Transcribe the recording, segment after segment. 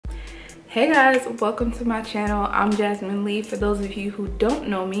Hey guys, welcome to my channel. I'm Jazzmine Leigh for those of you who don't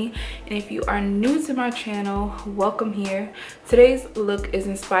know me, and if you are new to my channel, welcome here. Today's look is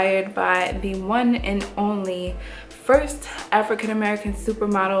inspired by the one and only first African-American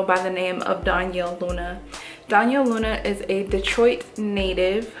supermodel by the name of Donyale Luna. Donyale Luna is a Detroit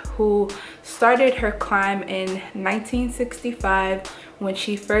native who started her climb in 1965 when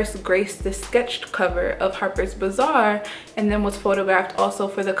she first graced the sketched cover of Harper's Bazaar and then was photographed also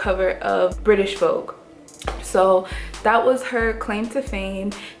for the cover of British Vogue. So that was her claim to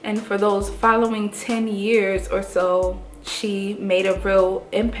fame, and for those following 10 years or so, she made a real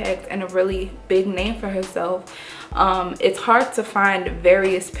impact and a really big name for herself. It's hard to find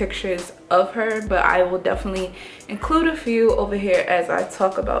various pictures of her, but I will definitely include a few over here as I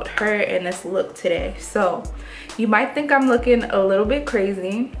talk about her in this look today. So you might think I'm looking a little bit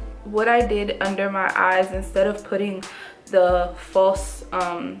crazy. What I did under my eyes, instead of putting the false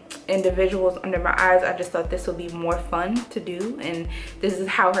individuals under my eyes, I just thought this would be more fun to do, and this is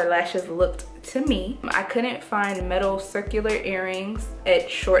how her lashes looked to me. I couldn't find metal circular earrings at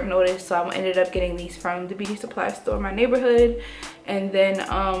short notice, so I ended up getting these from the beauty supply store in my neighborhood. And then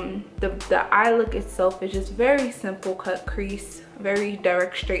the eye look itself is just very simple cut crease, very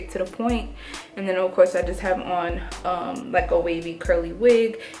direct, straight to the point. And then of course I just have on like a wavy curly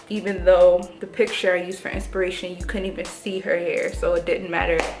wig, even though the picture I used for inspiration, you couldn't even see her hair, so it didn't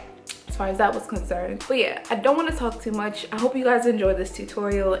matter as far as that was concerned. But yeah, I don't want to talk too much. I hope you guys enjoyed this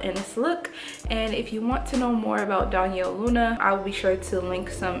tutorial and this look, and if you want to know more about Donyale Luna, I will be sure to link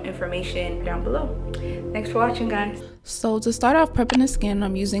some information down below. Thanks for watching, guys. So to start off prepping the skin,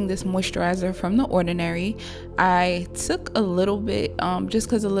 I'm using this moisturizer from The Ordinary. I took a little bit just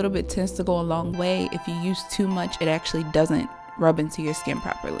because a little bit tends to go a long way. If you use too much, it actually doesn't rub into your skin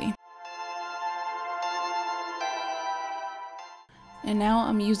properly. And now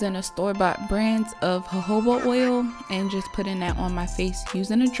I'm using a store-bought brand of jojoba oil and just putting that on my face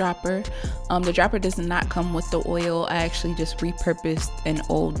using a dropper. The dropper does not come with the oil. I actually just repurposed an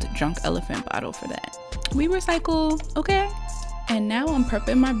old Drunk Elephant bottle for that. We recycle, okay? And now I'm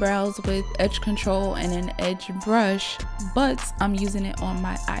prepping my brows with edge control and an edge brush, but I'm using it on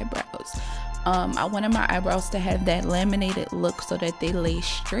my eyebrows. I wanted my eyebrows to have that laminated look so that they lay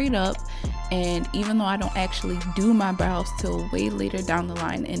straight up, and even though I don't actually do my brows till way later down the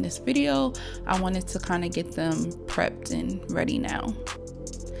line in this video, I wanted to kind of get them prepped and ready now.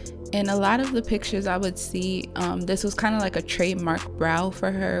 In a lot of the pictures I would see, this was kind of like a trademark brow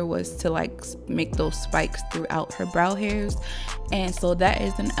for her, was to like make those spikes throughout her brow hairs, and so that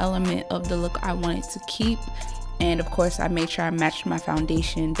is an element of the look I wanted to keep. And of course I made sure I matched my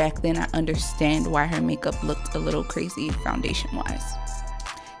foundation. Back then I understand why her makeup looked a little crazy foundation wise.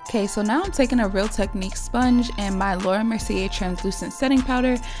 Okay, so now I'm taking a Real Technique sponge and my MERCIER translucent setting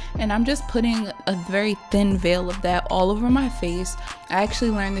powder, and I'm just putting a very thin veil of that all over my face. I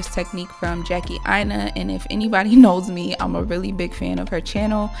actually learned this technique from Jackie Ina, and if anybody knows me, I'm a really big fan of her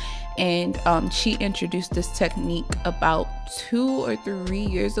channel, and she introduced this technique about 2 or 3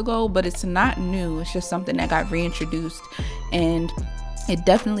 years ago, but it's not new. It's just something that got reintroduced, and it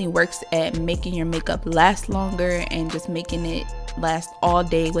definitely works at making your makeup last longer and just making it last all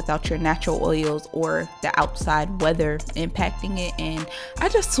day without your natural oils or the outside weather impacting it. And I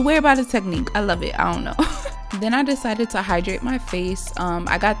just swear by the technique. I love it. I don't know. Then I decided to hydrate my face.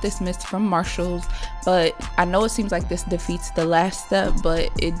 I got this mist from Marshall's, but I know it seems like this defeats the last step,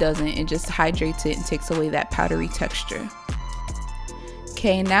 but it doesn't. It just hydrates it and takes away that powdery texture.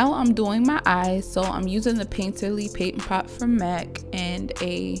 Okay, now I'm doing my eyes, so I'm using the Painterly Paint Pot from MAC and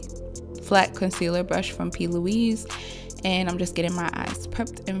a flat concealer brush from P. Louise, and I'm just getting my eyes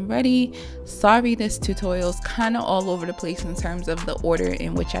prepped and ready. Sorry, this tutorial is kind of all over the place in terms of the order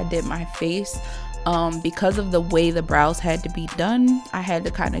in which I did my face. Because of the way the brows had to be done, I had to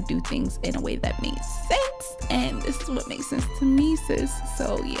kind of do things in a way that made sense, and this is what makes sense to me, sis.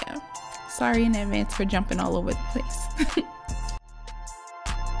 So yeah, sorry in advance for jumping all over the place.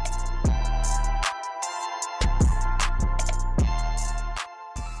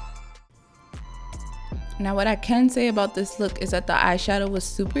 Now what I can say about this look is that the eyeshadow was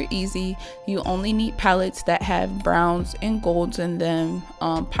super easy. You only need palettes that have browns and golds in them,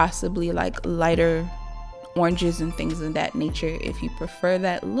 possibly like lighter oranges and things of that nature if you prefer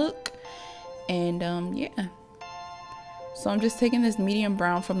that look. And yeah, so I'm just taking this medium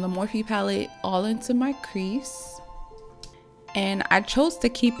brown from the Morphe palette all into my crease. And I chose to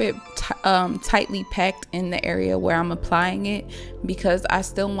keep it tightly packed in the area where I'm applying it because I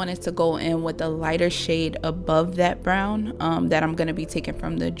still wanted to go in with a lighter shade above that brown that I'm going to be taking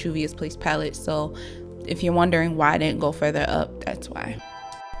from the Juvia's Place palette. So if you're wondering why I didn't go further up, that's why.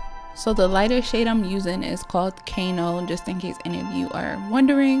 So the lighter shade I'm using is called CAMO, just in case any of you are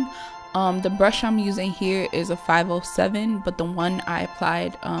wondering. The brush I'm using here is a 507, but the one I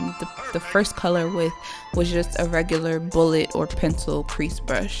applied the first color with was just a regular bullet or pencil crease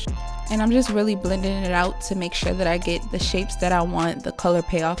brush. And I'm just really blending it out to make sure that I get the shapes that I want, the color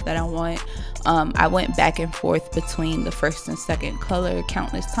payoff that I want. I went back and forth between the first and second color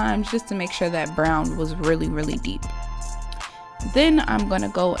countless times just to make sure that brown was really, really deep. Then I'm gonna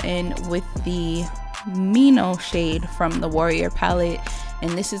go in with the Mino shade from the Warrior palette,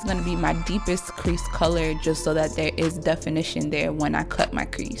 and this is going to be my deepest crease color just so that there is definition there when I cut my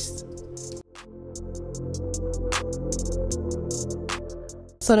crease.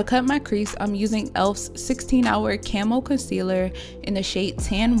 So to cut my crease, I'm using E.L.F's 16-hour Camo Concealer in the shade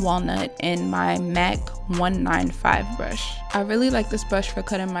Tan Walnut and my MAC 195 brush. I really like this brush for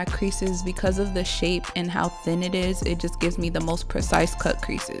cutting my creases because of the shape and how thin it is. It just gives me the most precise cut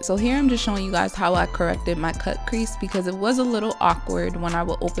creases. So here I'm just showing you guys how I corrected my cut crease because it was a little awkward when I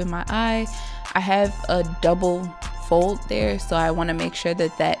would open my eye. I have a double fold there, so I want to make sure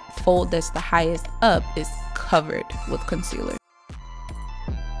that that fold that's the highest up is covered with concealer.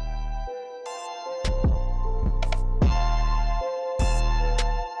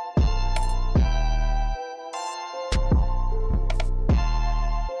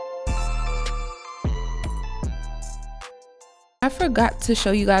 I forgot to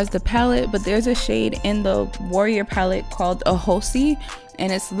show you guys the palette, but there's a shade in the Warrior palette called Ahosi,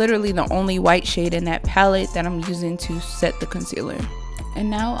 and it's literally the only white shade in that palette that I'm using to set the concealer. And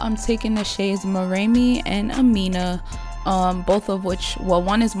now I'm taking the shades Moremi and Amina, both of which, well,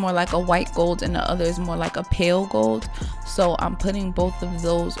 one is more like a white gold and the other is more like a pale gold, so I'm putting both of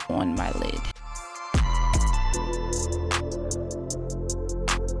those on my lid.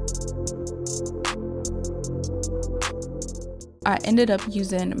 I ended up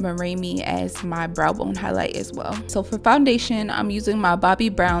using Moremi as my brow bone highlight as well. So for foundation, I'm using my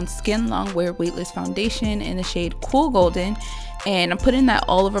Bobbi Brown Skin Longwear Weightless Foundation in the shade Cool Golden, and I'm putting that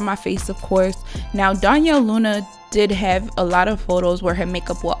all over my face, of course. Now, Donyale Luna did have a lot of photos where her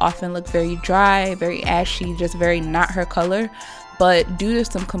makeup will often look very dry, very ashy, just very not her color. But due to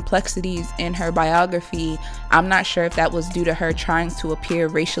some complexities in her biography, I'm not sure if that was due to her trying to appear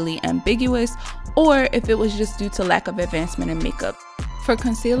racially ambiguous or if it was just due to lack of advancement in makeup. For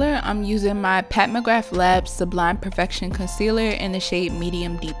concealer, I'm using my Pat McGrath Labs Sublime Perfection Concealer in the shade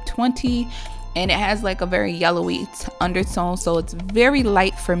Medium Deep 20. And it has like a very yellowy undertone, so it's very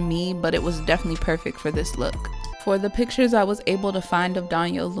light for me, but it was definitely perfect for this look. For the pictures I was able to find of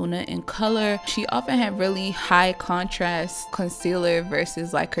Donyale Luna in color, she often had really high contrast concealer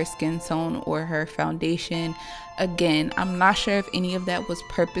versus like her skin tone or her foundation. Again, I'm not sure if any of that was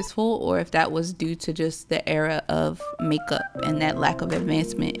purposeful or if that was due to just the era of makeup and that lack of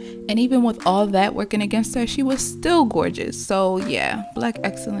advancement. And even with all that working against her, she was still gorgeous. So yeah, black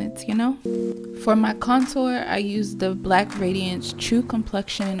excellence, you know? For my contour, I used the Black Radiance True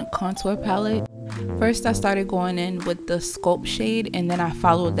Complexion Contour Palette. First, I started going in with the Sculpt shade, and then I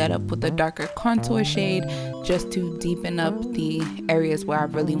followed that up with a darker contour shade just to deepen up the areas where I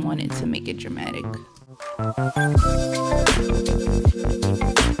really wanted to make it dramatic.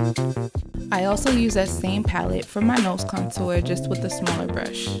 I also use that same palette for my nose contour, just with a smaller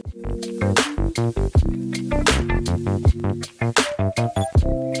brush.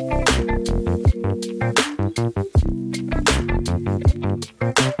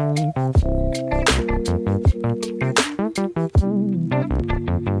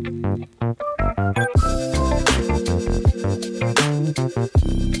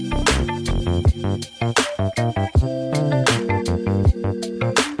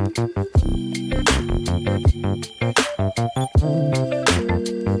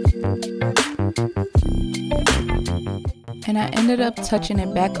 And I ended up touching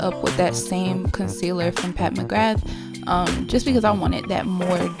it back up with that same concealer from Pat McGrath, just because I wanted that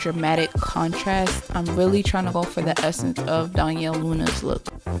more dramatic contrast. I'm really trying to go for the essence of Donyale Luna's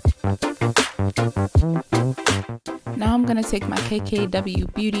look. Now I'm going to take my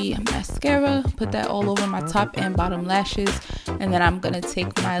KKW Beauty mascara, put that all over my top and bottom lashes, and then I'm going to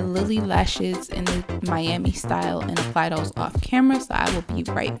take my Lilly lashes in the Miami style and apply those off camera, so I will be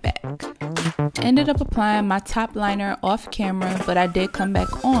right back. Ended up applying my top liner off camera, but I did come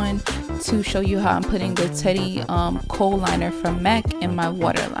back on to show you how I'm putting the Teddy Kohl liner from MAC in my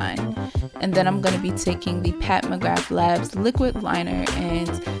waterline. And then I'm going to be taking the Pat McGrath Labs liquid liner and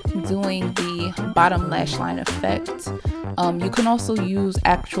doing the bottom lash line effect. You can also use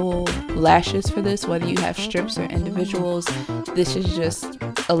actual lashes for this, whether you have strips or individuals. This is just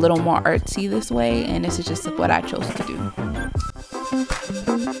a little more artsy this way, and this is just what I chose to do.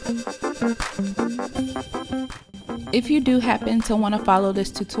 If you do happen to want to follow this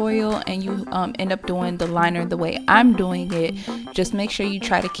tutorial and you end up doing the liner the way I'm doing it, just make sure you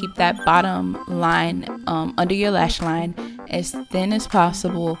try to keep that bottom line under your lash line as thin as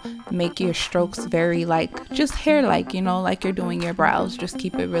possible. Make your strokes very like just hair-like, you know, like you're doing your brows. Just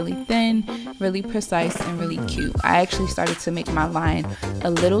keep it really thin, really precise, and really cute. I actually started to make my line a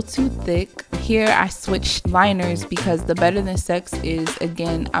little too thick. Here I switched liners because the Better Than Sex is,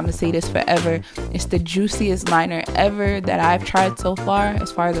 again, I'm gonna say this forever, it's the juiciest liner ever that I've tried so far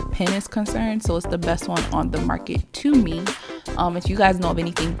as a pen is concerned. So it's the best one on the market to me. If you guys know of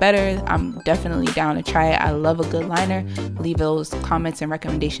anything better, I'm definitely down to try it. I love a good liner. Leave those comments and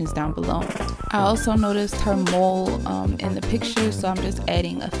recommendations down below. I also noticed her mole in the picture, so I'm just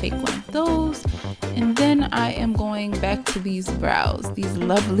adding a fake one of those. And then I am going back to these brows, these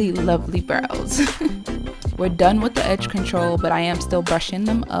lovely, lovely brows. We're done with the edge control, but I am still brushing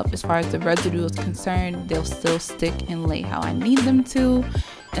them up. As far as the residue is concerned, they'll still stick and lay how I need them to.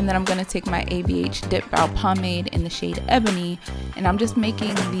 And then I'm going to take my ABH Dip Brow Pomade in the shade Ebony, and I'm just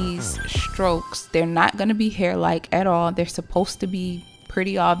making these strokes. They're not going to be hair-like at all. They're supposed to be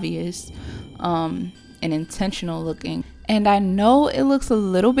pretty obvious and intentional looking. And I know it looks a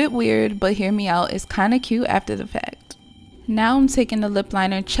little bit weird, but hear me out. It's kind of cute after the fact. Now I'm taking the lip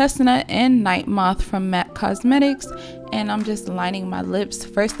liner Chestnut and Night Moth from MAC Cosmetics, and I'm just lining my lips.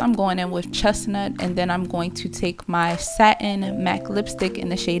 First I'm going in with Chestnut, and then I'm going to take my satin MAC lipstick in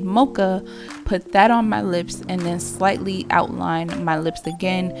the shade Mocha, put that on my lips, and then slightly outline my lips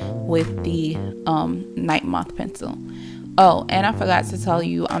again with the Night Moth pencil. Oh, and I forgot to tell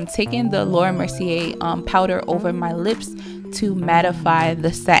you, I'm taking the Laura Mercier powder over my lips to mattify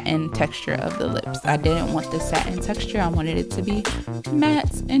the satin texture of the lips. I didn't want the satin texture, I wanted it to be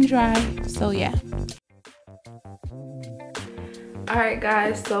matte and dry, so yeah. Alright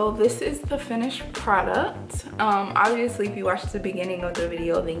guys, so this is the finished product. Obviously if you watched the beginning of the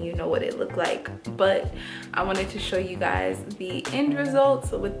video then you know what it looked like, but I wanted to show you guys the end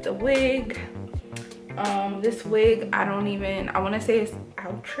results with the wig. This wig, I want to say it's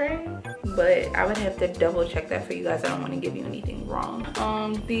outre, but I would have to double check that for you guys. I don't want to give you anything wrong.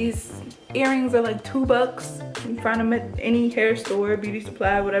 These earrings are like $2. You can find them at any hair store, beauty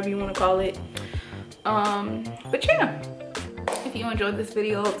supply, whatever you want to call it. But yeah, if you enjoyed this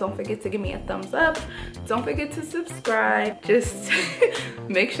video, don't forget to give me a thumbs up. Don't forget to subscribe. Just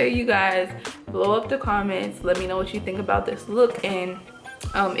make sure you guys blow up the comments. Let me know what you think about this look, and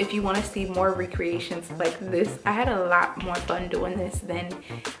if you want to see more recreations like this. I had a lot more fun doing this than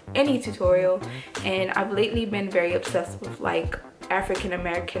any tutorial, and I've lately been very obsessed with like African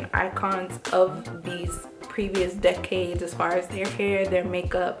American icons of these previous decades as far as their hair, their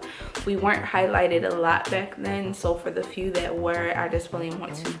makeup. We weren't highlighted a lot back then, so for the few that were, I just really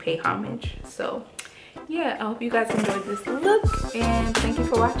want to pay homage. So yeah, I hope you guys enjoyed this look, and thank you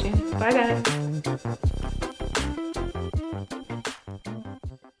for watching. Bye guys.